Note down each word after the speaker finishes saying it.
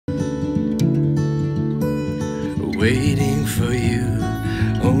waiting for you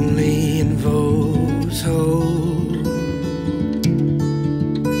only involves hope.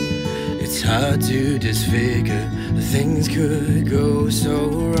 It's hard to disfigure the things could go so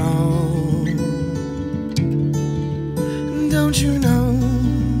wrong. Don't you know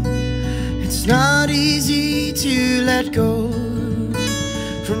it's not easy to let go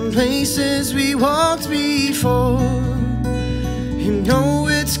from places we walked before? You know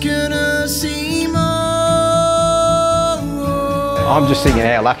it's gonna seem I'm just thinking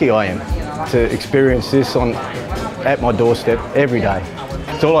how lucky I am to experience this at my doorstep every day.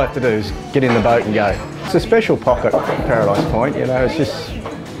 So all I have to do is get in the boat and go. It's a special pocket, Paradise Point, you know, it's just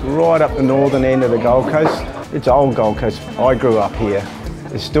right up the northern end of the Gold Coast. It's old Gold Coast. I grew up here.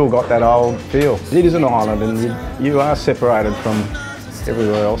 It's still got that old feel. It is an island and you are separated from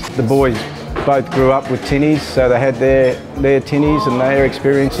everywhere else. The boys both grew up with tinnies, so they had their tinnies and their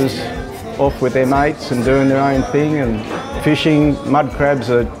experiences off with their mates and doing their own thing, and fishing. Mud crabs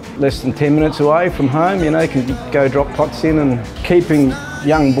are less than 10 minutes away from home, you know, you can go drop pots in, and keeping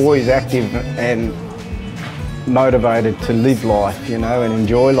young boys active and motivated to live life, you know, and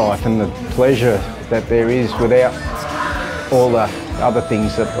enjoy life and the pleasure that there is without all the other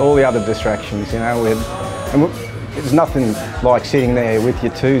things, all the other distractions, you know. And there's nothing like sitting there with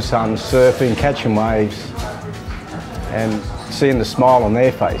your two sons surfing, catching waves and seeing the smile on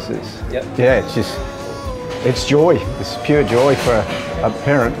their faces. Yep. Yeah, it's joy. It's pure joy for a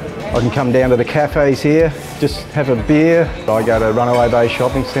parent. I can come down to the cafes here, just have a beer. I go to Runaway Bay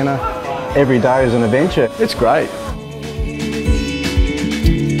Shopping Centre. Every day is an adventure. It's great.